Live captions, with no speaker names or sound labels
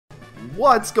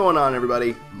What's going on,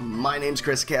 everybody? My name's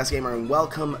Chris Gamer, and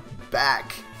welcome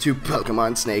back to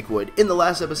Pokemon Snakewood. In the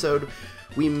last episode,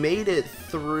 we made it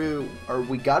through, or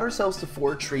we got ourselves to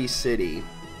Four Tree City,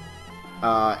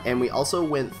 and we also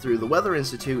went through the Weather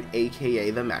Institute,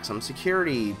 aka the Maximum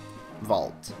Security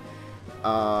Vault.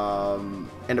 And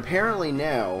apparently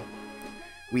now,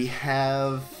 we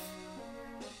have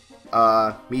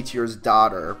Meteor's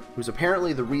daughter, who's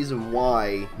apparently the reason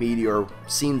why Meteor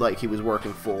seemed like he was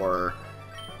working for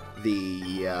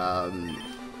the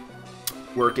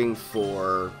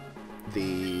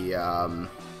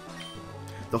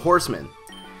Horseman.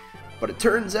 But it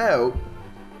turns out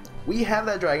we have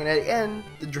that dragon egg, and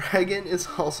the dragon is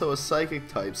also a psychic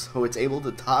type, so it's able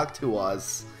to talk to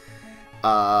us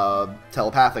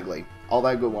telepathically. All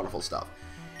that good, wonderful stuff.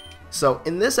 So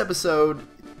in this episode,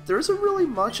 there isn't really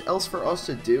much else for us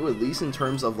to do, at least in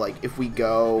terms of, like, if we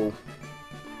go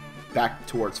back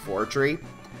towards Fortree.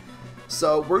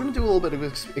 So we're going to do a little bit of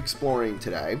exploring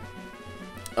today.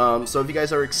 So if you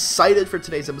guys are excited for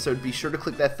today's episode, be sure to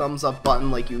click that thumbs up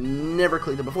button like you never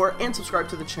clicked it before, and subscribe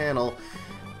to the channel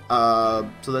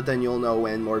so that then you'll know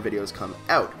when more videos come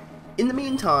out. In the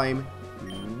meantime,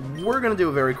 we're going to do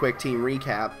a very quick team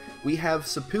recap. We have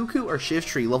Seppuku, our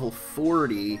Shiftry, level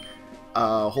 40,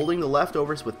 holding the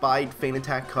leftovers with Bite, Feint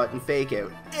Attack, Cut, and Fake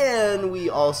Out. And we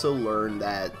also learned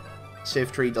that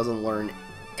Shiftry doesn't learn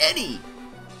any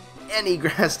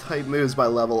grass type moves by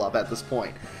level up at this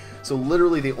point. So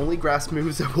literally the only grass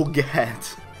moves that we'll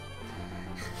get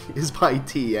is by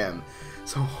TM.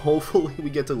 So hopefully we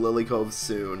get to Lily Cove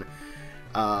soon.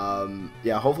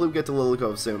 Yeah, hopefully we get to Lily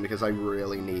Cove soon, because I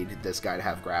really need this guy to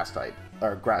have grass type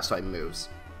moves.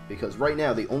 Because right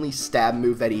now the only stab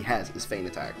move that he has is Feint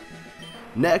Attack.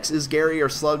 Next is Gary or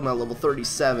Slugma, level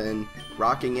 37,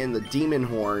 rocking in the Demon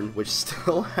Horn, which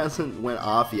still hasn't went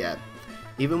off yet.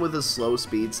 Even with his slow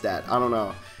speed stat, I don't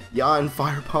know. Yawn,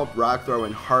 Fire Pump, Rock Throw,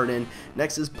 and Harden.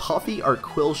 Next is Puffy, our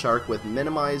Quill Shark, with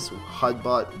Minimize,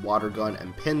 Hudbutt, Water Gun,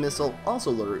 and Pin Missile,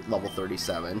 also level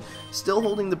 37. Still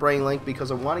holding the Brain Link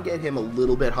because I want to get him a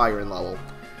little bit higher in level.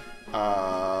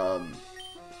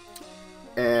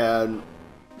 And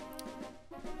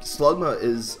Slugma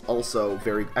is also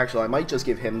very... Actually, I might just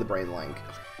give him the Brain Link,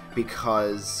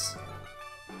 because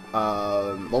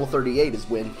level 38 is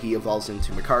when he evolves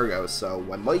into Macargo, so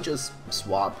I might just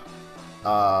swap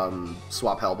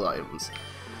help items.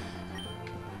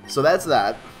 So that's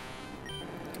that.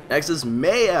 Next is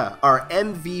Maya, our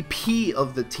MVP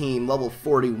of the team, level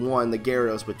 41, the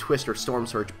Gyarados with Twister, Storm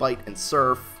Surge, Bite, and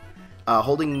Surf,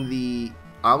 holding the...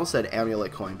 I almost said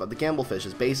Amulet Coin, but the Gamblefish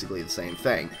is basically the same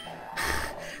thing.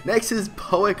 Next is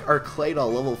Poick, our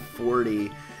Claydol, level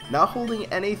 40, not holding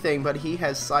anything, but he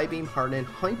has Psybeam, Harden,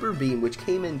 Hyper Beam, which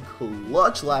came in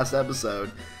clutch last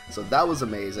episode, so that was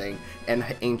amazing, and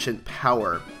Ancient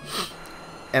Power.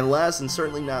 And last, and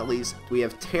certainly not least, we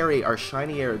have Terry, our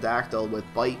Shiny Aerodactyl, with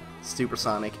Bite,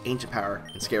 Supersonic, Ancient Power,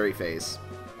 and Scary Face.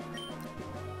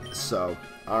 So,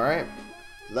 alright,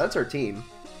 that's our team.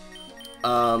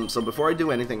 So before I do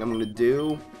anything, I'm going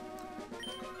to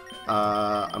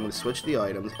switch the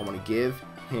items. I want to give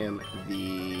him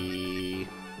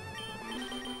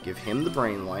the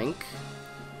Brain Link.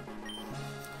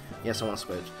 Yes, I want to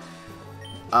switch.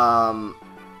 I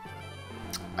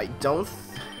don't...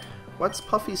 What's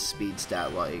Puffy's speed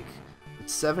stat like?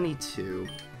 It's 72.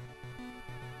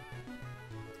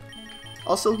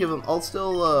 I'll still give him...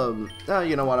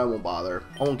 you know what? I won't bother.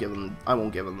 I won't give him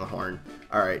the horn.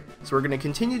 Alright, so we're going to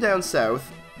continue down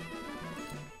south.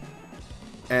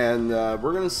 And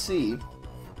we're going to see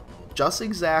just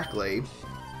exactly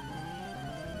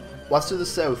what's to the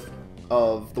south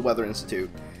of the Weather Institute.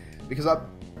 Because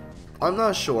I'm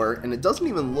not sure, and it doesn't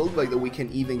even look like that we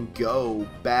can even go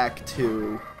back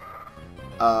to...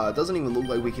 it doesn't even look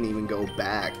like we can even go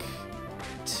back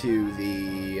to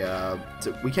the...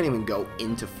 we can't even go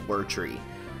into Fortree.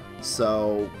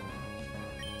 So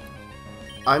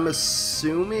I'm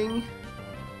assuming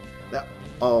that...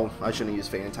 Oh, I shouldn't use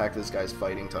Feint Attack. This guy's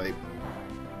fighting type.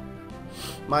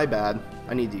 My bad.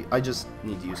 I just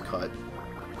need to use Cut.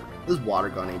 This Water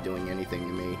Gun ain't doing anything to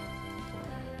me.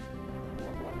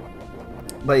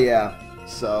 But yeah,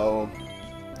 so...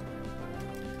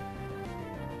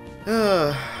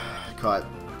 Cut.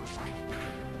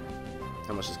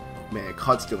 How much is... Man,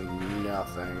 Cut's doing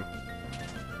nothing.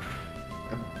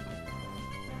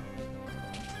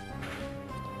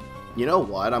 You know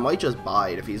what? I might just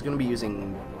Bide. If he's going to be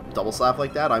using Double Slap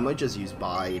like that, I might just use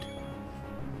Bide.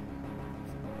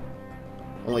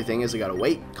 Only thing is I gotta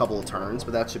wait a couple of turns,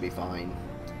 but that should be fine.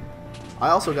 I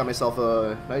also got myself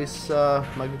a nice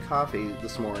mug of coffee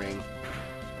this morning,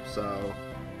 so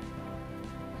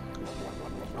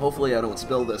Hopefully I don't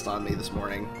spill this on me this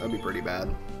morning. That'd be pretty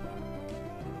bad.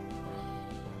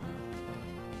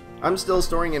 I'm still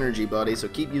storing energy, buddy, so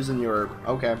keep using your...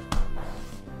 Okay.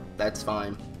 That's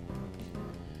fine.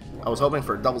 I was hoping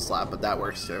for a double slap, but that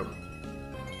works too.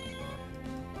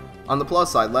 On the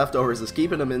plus side, leftovers is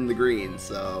keeping them in the green,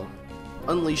 so...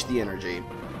 Unleash the energy.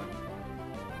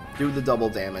 Do the double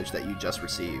damage that you just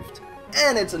received.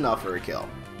 And it's enough for a kill.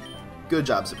 Good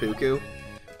job, Seppuku.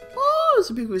 Oh,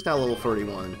 Seppuku's now level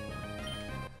 41.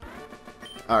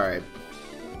 Alright.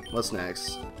 What's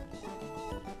next?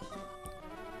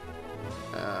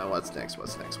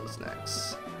 What's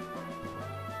next?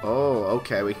 Oh,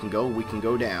 okay, we can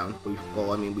go down.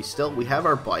 Well, I mean, we have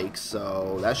our bikes,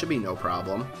 so that should be no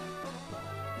problem.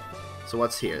 So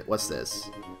what's here? What's this?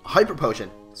 A hyper potion.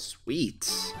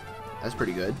 Sweet. That's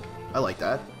pretty good. I like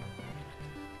that.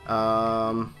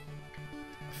 I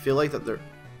feel like that they're...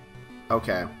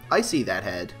 Okay, I see that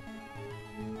head.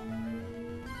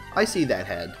 I see that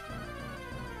head.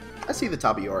 I see the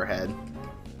top of your head.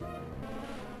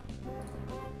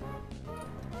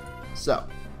 So,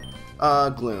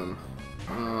 Gloom.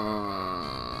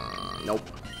 Nope.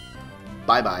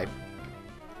 Bye-bye.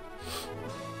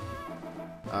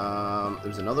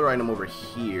 There's another item over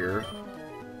here.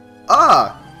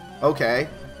 Ah! Okay.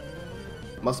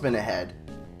 Must have been a head.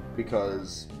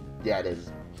 Because, yeah, it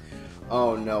is.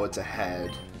 Oh no, it's a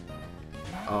head.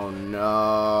 Oh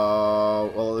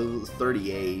no. Well, it was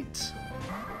 38.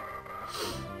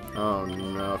 Oh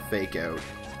no, fake out.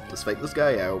 Let's fake this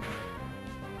guy out.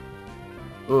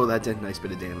 Oh, that did a nice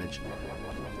bit of damage.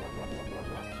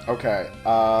 Okay,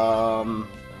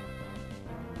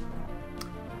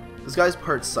 this guy's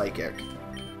part psychic.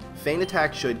 Feint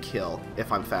attack should kill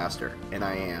if I'm faster, and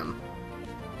I am.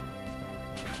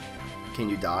 Can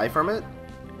you die from it?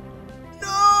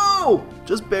 No!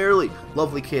 Just barely.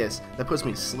 Lovely kiss. That puts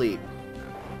me to sleep.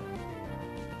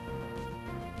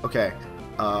 Okay,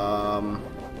 I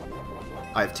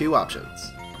have two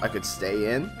options. I could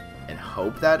stay in and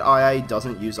hope that I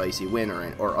doesn't use Icy Wind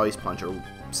or Ice Punch or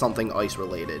something ice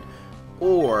related,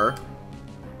 or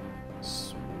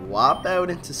swap out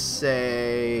into,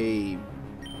 say,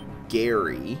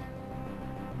 Gary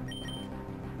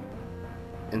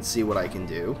and see what I can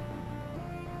do.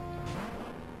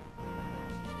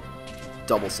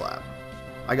 Double slap.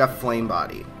 I got Flame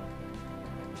Body.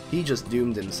 He just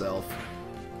doomed himself.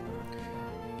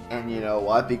 And you know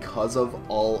what? Because of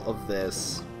all of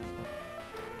this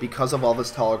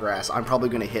tall grass, I'm probably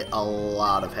going to hit a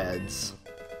lot of heads.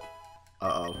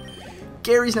 Uh-oh.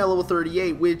 Gary's now level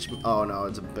 38, which... Oh no,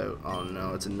 it's about... Oh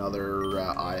no, it's another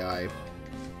II.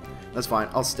 That's fine,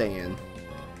 I'll stay in.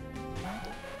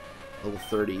 Level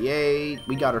 38.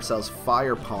 We got ourselves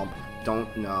Fire Pump.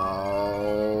 Don't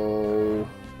know.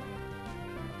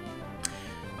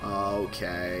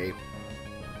 Okay.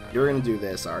 You're going to do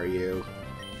this, are you?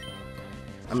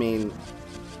 I mean...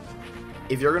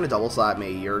 If you're gonna double slap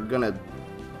me, you're going to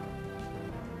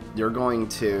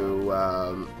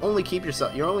only keep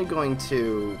yourself. You're only going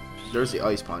to. There's the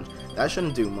Ice Punch. That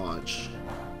shouldn't do much.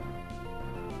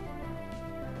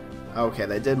 Okay,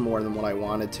 that did more than what I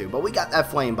wanted to, but we got that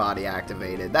Flame Body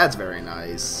activated. That's very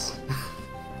nice.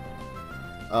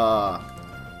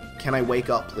 Can I wake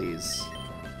up, please?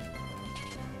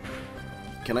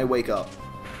 Can I wake up?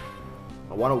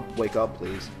 I want to wake up,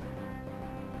 please.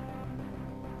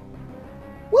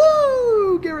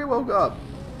 Woo! Gary woke up.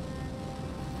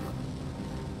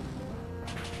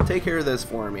 Take care of this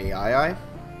for me, aye?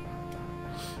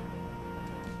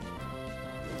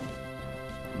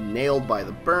 Nailed by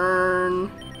the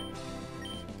burn.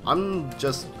 I'm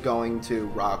just going to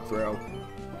Rock Throw.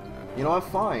 You know what?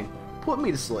 Fine. Put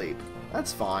me to sleep.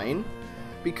 That's fine.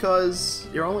 Because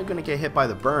you're only going to get hit by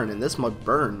the burn, and this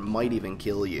burn might even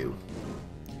kill you.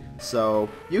 So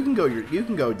you can go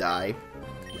die.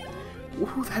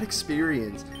 Ooh, that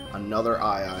experience. Another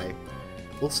II.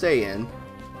 We'll stay in.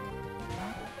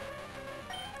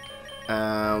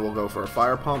 We'll go for a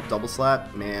Fire Pump, Double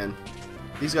Slap. Man,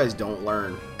 these guys don't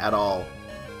learn at all.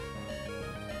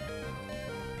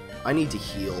 I need to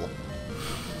heal.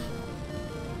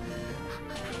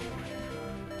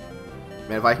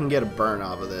 Man, if I can get a burn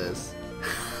off of this.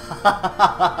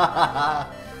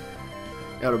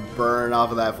 Got a burn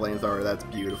off of that flamethrower. That's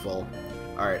beautiful.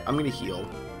 Alright, I'm gonna heal.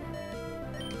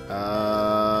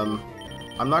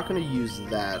 I'm not gonna use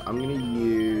that. I'm gonna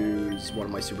use one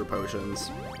of my super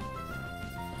potions.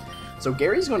 So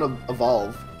Gary's gonna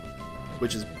evolve,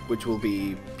 which will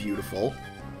be beautiful,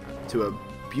 to a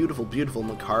beautiful, beautiful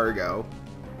Macargo.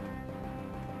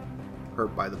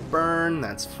 Hurt by the burn,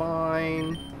 that's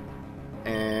fine.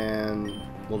 And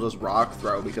we'll just Rock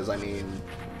Throw because, I mean,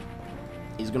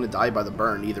 he's gonna die by the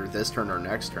burn either this turn or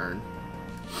next turn.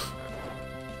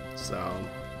 So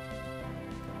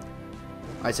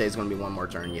I say it's gonna be one more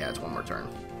turn. Yeah, it's one more turn.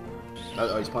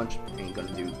 Ice punch ain't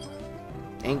gonna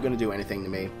do anything to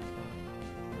me.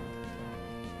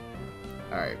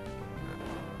 Alright.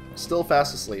 Still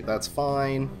fast asleep, that's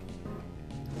fine.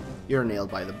 You're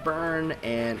nailed by the burn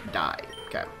and die.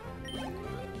 Okay.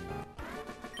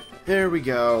 There we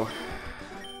go.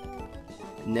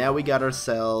 Now we got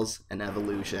ourselves an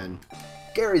evolution.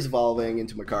 Gary's evolving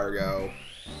into Macargo.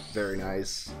 Very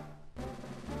nice.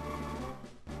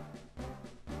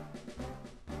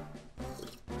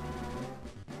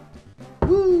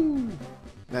 Woo!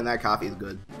 Man, that coffee is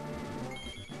good.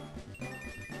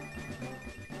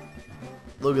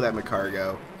 Look at that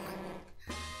Macargo.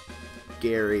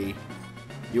 Gary,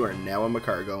 you are now a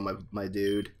Macargo, my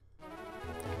dude.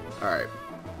 Alright.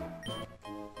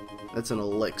 That's an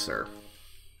elixir.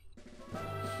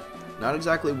 Not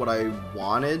exactly what I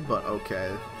wanted, but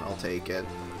okay, I'll take it.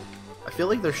 I feel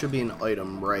like there should be an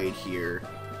item right here.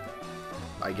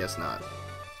 I guess not.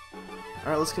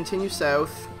 Alright, let's continue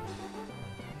south.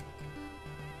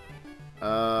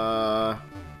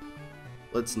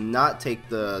 Let's not take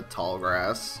the tall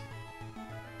grass.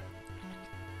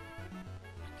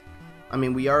 I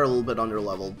mean, we are a little bit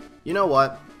under-leveled. You know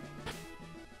what?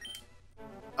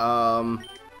 I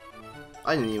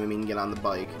didn't even mean to get on the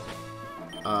bike.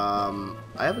 I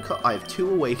have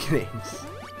 2 awakenings.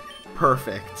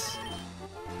 Perfect.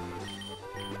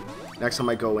 Next time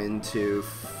I go into...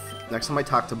 Next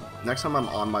time I'm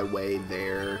on my way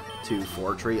there to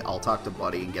Fortree, I'll talk to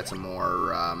Buddy and get some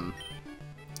more,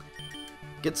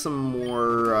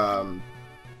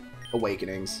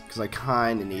 awakenings, because I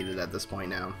kind of need it at this point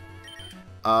now.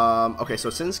 Okay, so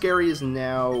since Gary is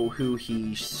now who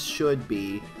he should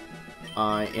be,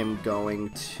 I am going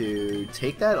to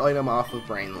take that item off of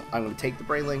I'm going to take the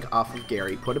Brain Link off of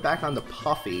Gary, put it back on the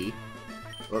Puffy.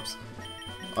 Whoops.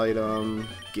 Item,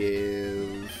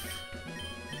 give...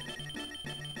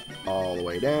 all the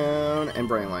way down, and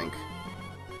Brain Link.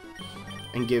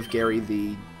 And give Gary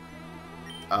the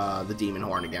Demon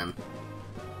Horn again.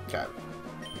 Okay.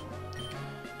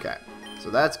 Okay, so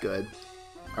that's good.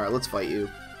 Alright, let's fight you.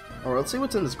 Alright, let's see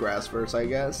what's in this grass first, I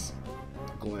guess.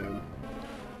 Gloom.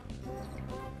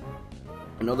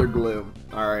 Another Gloom.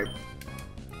 Alright.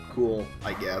 Cool,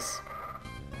 I guess.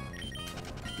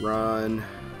 Run.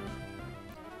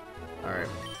 Alright,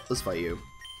 let's fight you.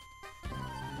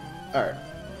 Alright.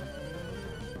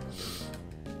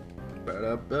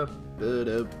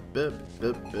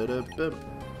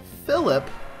 Philip?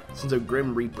 Since a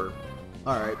Grim Reaper.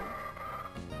 Alright.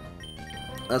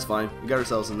 That's fine. We got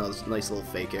ourselves a nice little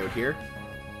fake out here.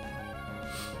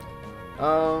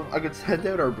 I could send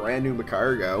out our brand new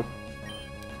Macargo.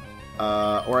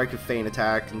 Or I could feint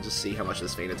attack and just see how much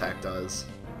this feint attack does.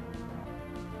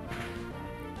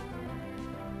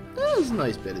 That is a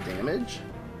nice bit of damage.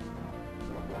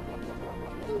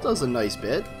 It does a nice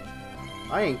bit.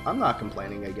 I'm not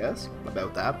complaining, I guess,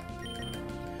 about that.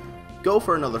 Go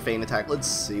for another feint attack. Let's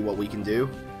see what we can do.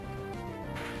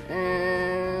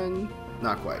 And...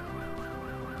 not quite.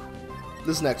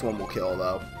 This next one will kill,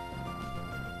 though.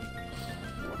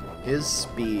 His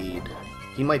speed.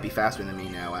 He might be faster than me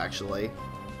now, actually.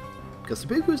 Because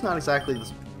Sabuku's not exactly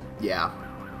this... yeah.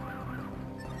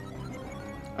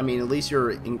 I mean, at least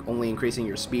you're only increasing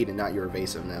your speed and not your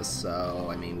evasiveness, so,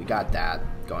 I mean, we got that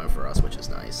going for us, which is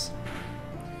nice.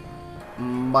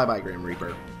 Bye-bye, Grim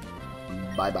Reaper.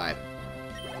 Bye-bye.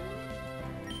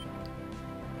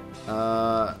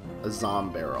 A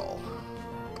Zombarrel.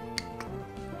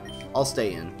 I'll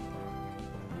stay in.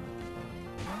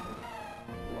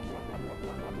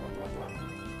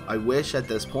 I wish at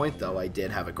this point, though, I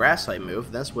did have a grass type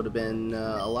move. This would have been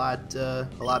a lot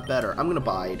better. I'm gonna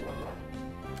bide.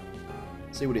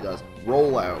 See what he does.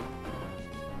 Roll out.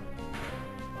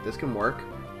 This can work.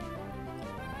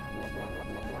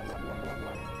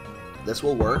 This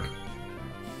will work.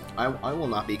 I will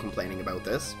not be complaining about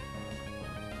this.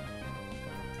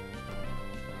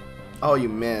 Oh, you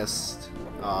missed.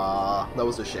 Ah, that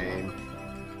was a shame.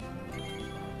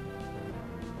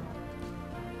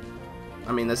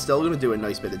 I mean, that's still going to do a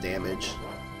nice bit of damage.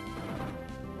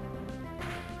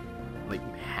 Like,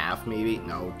 half, maybe?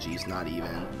 No, geez, not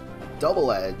even.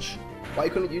 Double Edge. Why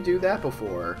couldn't you do that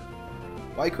before?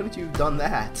 Why couldn't you have done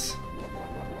that?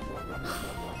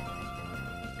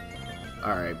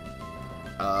 Alright.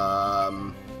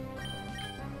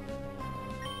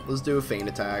 Let's do a feint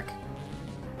attack.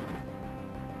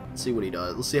 Let's see what he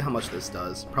does. Let's see how much this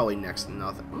does. Probably next to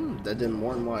nothing. That did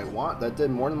more than what I want. That did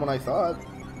more than what I thought.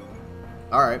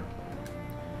 Alright.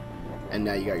 And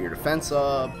now you got your defense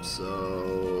up,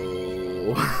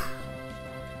 so...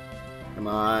 Come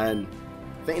on.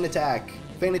 Feint attack.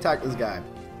 Feint attack this guy.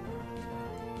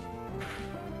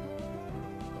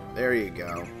 There you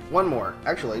go. One more.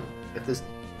 Actually, if this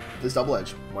double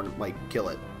edge one might kill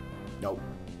it. Nope.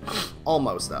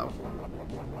 Almost though.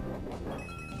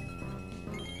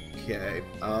 Okay.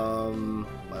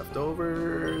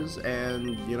 Leftovers,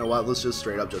 and you know what? Let's just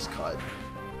straight up just cut.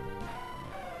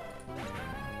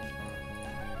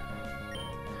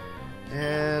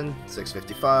 And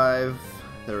 655.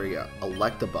 There we go.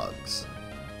 Electabugs.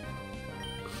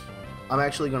 I'm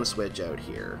actually going to switch out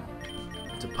here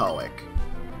to Poic.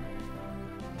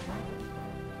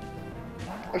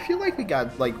 I feel like we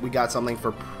got something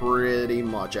for pretty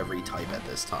much every type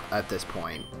at this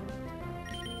point.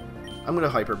 I'm gonna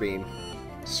Hyper Beam.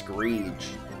 Screech.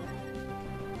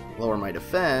 Lower my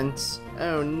defense.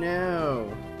 Oh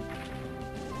no.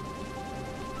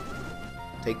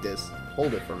 Take this.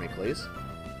 Hold it for me, please.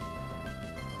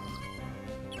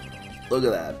 Look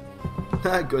at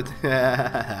that. Good.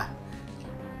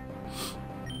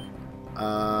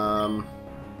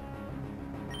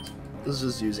 This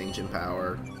is just using Ancient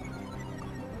Power.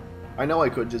 I know I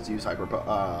could just use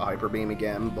Hyper Beam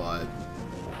again, but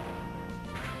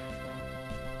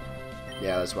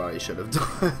yeah, that's what I should have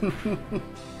done.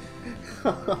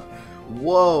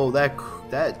 Whoa, that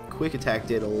quick attack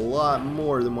did a lot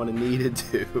more than what it needed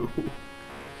to.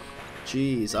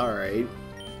 Jeez, alright.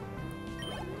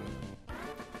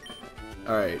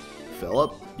 Alright,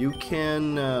 Philip, you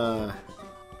can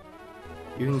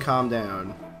calm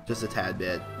down just a tad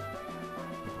bit.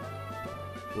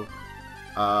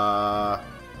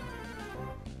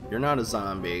 You're not a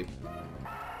zombie.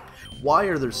 Why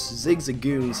are there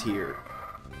zigzagoons here?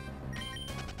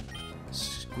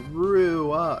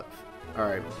 Screw up.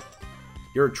 Alright.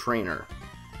 You're a trainer.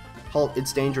 Halt,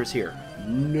 it's dangerous here.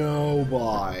 No,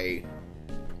 boy.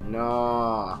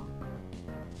 Nah.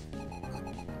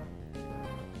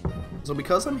 So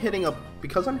because I'm hitting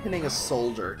a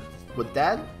soldier, would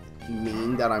that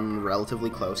mean that I'm relatively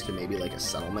close to maybe like a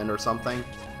settlement or something?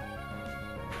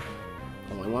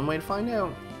 Only one way to find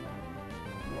out.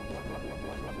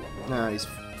 Nah, he's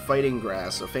fighting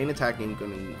grass, so feint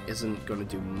attacking isn't gonna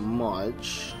do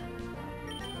much.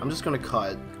 I'm just gonna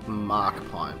cut Mach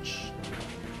Punch.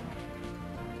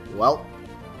 Well,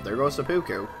 there goes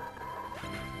Seppuku.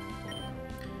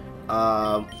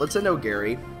 Let's send out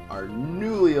Gary, our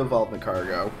newly evolved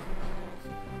Macargo.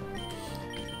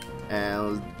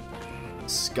 And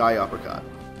Sky Uppercut.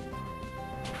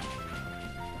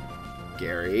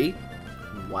 Gary.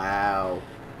 Wow.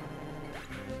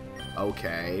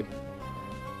 Okay.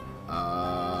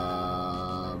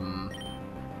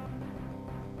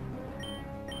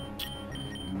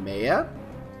 Maya?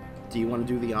 Do you want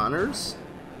to do the honors?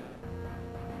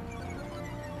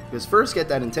 Because first get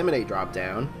that Intimidate drop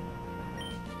down.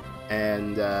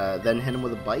 And then hit him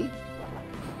with a bite?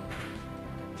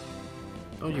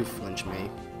 Don't you flinch me.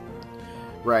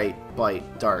 Right,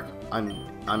 bite, dark. I'm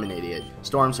an idiot.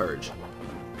 Storm Surge.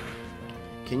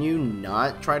 Can you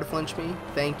not try to flinch me?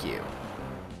 Thank you.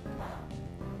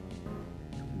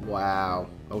 Wow.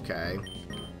 Okay.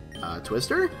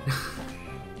 Twister?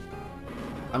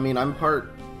 I mean, I'm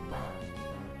part...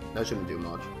 That shouldn't do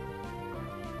much.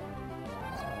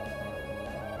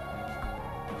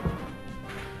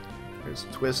 There's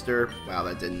Twister. Wow,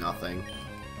 that did nothing.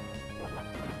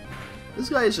 This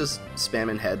guy is just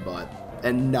spamming Headbutt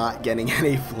and not getting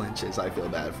any flinches. I feel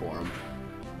bad for him.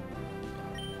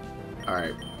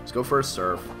 Alright, let's go for a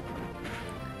Surf.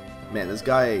 Man, this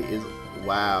guy is...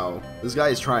 Wow. This guy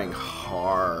is trying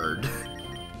hard.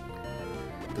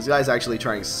 This guy's actually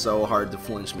trying so hard to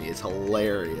flinch me. It's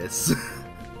hilarious.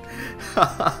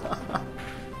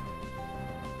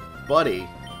 Buddy.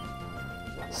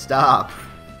 Stop.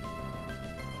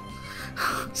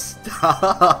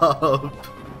 Stop.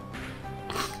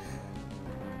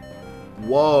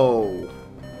 Whoa.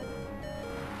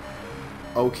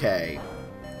 Okay.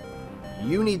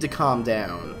 You need to calm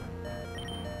down.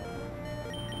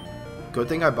 Good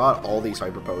thing I bought all these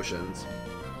Hyper Potions.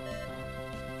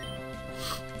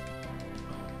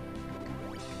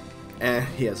 And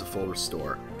he has a full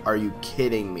restore. Are you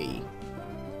kidding me?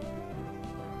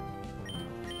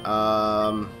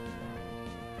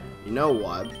 You know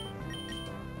what?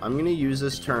 I'm gonna use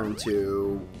this turn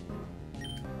to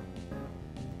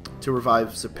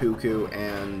revive Seppuku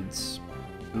and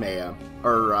Maya.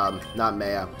 Or, not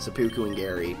Maya. Seppuku and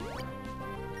Gary.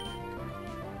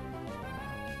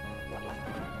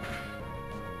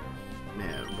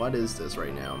 Man, what is this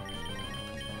right now?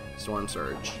 Storm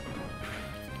Surge.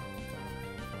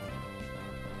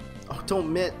 Oh,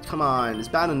 don't miss. Come on. It's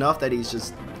bad enough that he's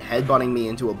just headbutting me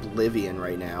into oblivion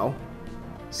right now.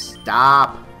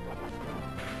 Stop.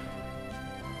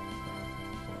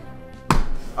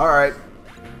 Alright.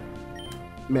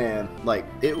 Man, like,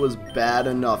 it was bad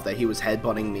enough that he was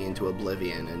headbutting me into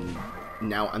oblivion, and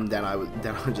now then I would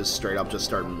just straight up just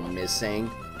start missing.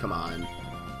 Come on.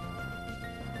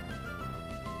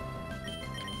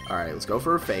 Alright, let's go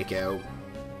for a fake out.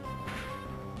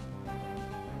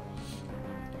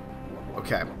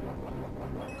 Okay.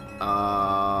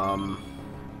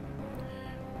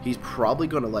 He's probably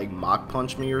gonna like Mach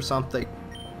Punch me or something.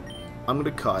 I'm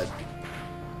gonna cut.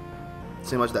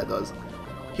 See how much that does.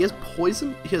 He has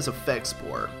poison. He has Effect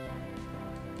Spore.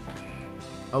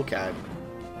 Okay.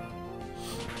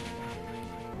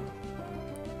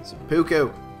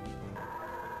 Seppuku.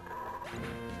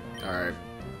 Alright.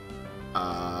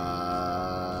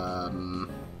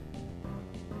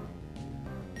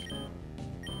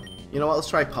 You know what? Let's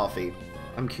try Puffy.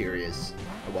 I'm curious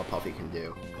of what Puffy can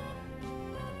do.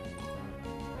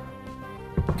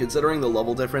 Considering the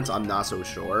level difference, I'm not so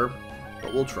sure.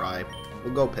 But we'll try.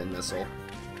 We'll go Pin Missile.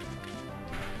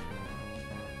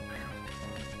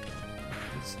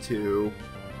 It's 2.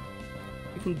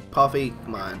 You can Puffy.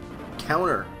 Come on.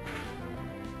 Counter.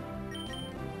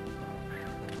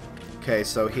 Okay,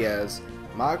 so he has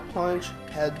Mach Punch,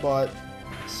 Headbutt,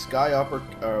 Sky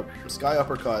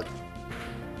Uppercut,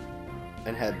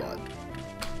 and Headbutt.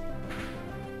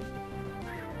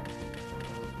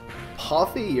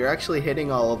 Puffy, you're actually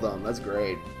hitting all of them. That's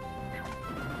great.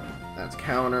 That's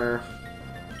counter.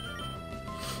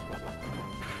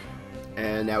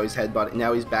 And now he's headbutting.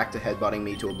 Now he's back to headbutting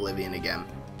me to oblivion again.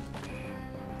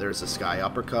 There's a Sky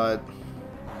Uppercut.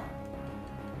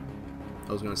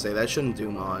 I was gonna say that shouldn't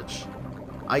do much.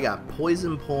 I got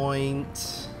Poison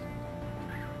Point.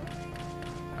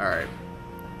 Alright.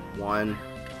 1,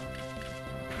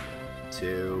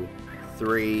 2,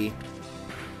 3,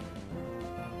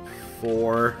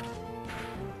 4,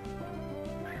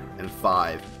 and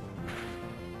 5.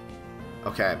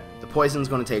 Okay, the poison's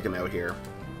gonna take him out here.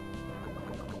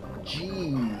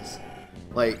 Jeez.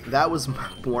 Like, that was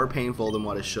more painful than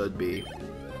what it should be.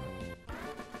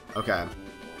 Okay.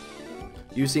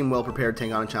 You seem well prepared to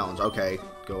take on a challenge. Okay,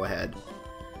 go ahead.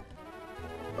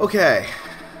 Okay.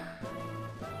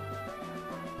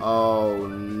 Oh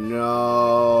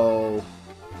no.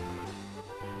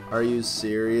 Are you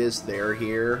serious? They're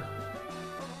here?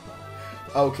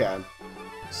 Okay.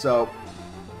 So,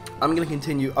 I'm gonna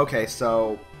continue. Okay,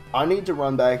 so I need to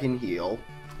run back and heal,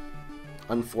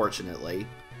 unfortunately.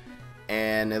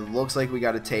 And it looks like we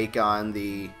gotta take on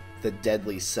the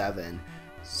Deadly 7.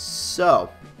 So,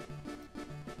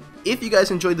 if you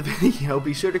guys enjoyed the video,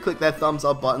 be sure to click that thumbs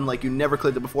up button like you never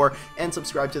clicked it before, and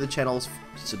subscribe to the channel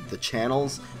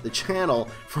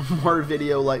for more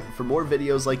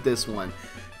videos like this one.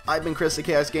 I've been Chris the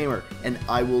Chaos Gamer, and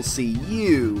I will see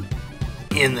you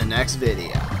in the next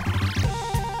video.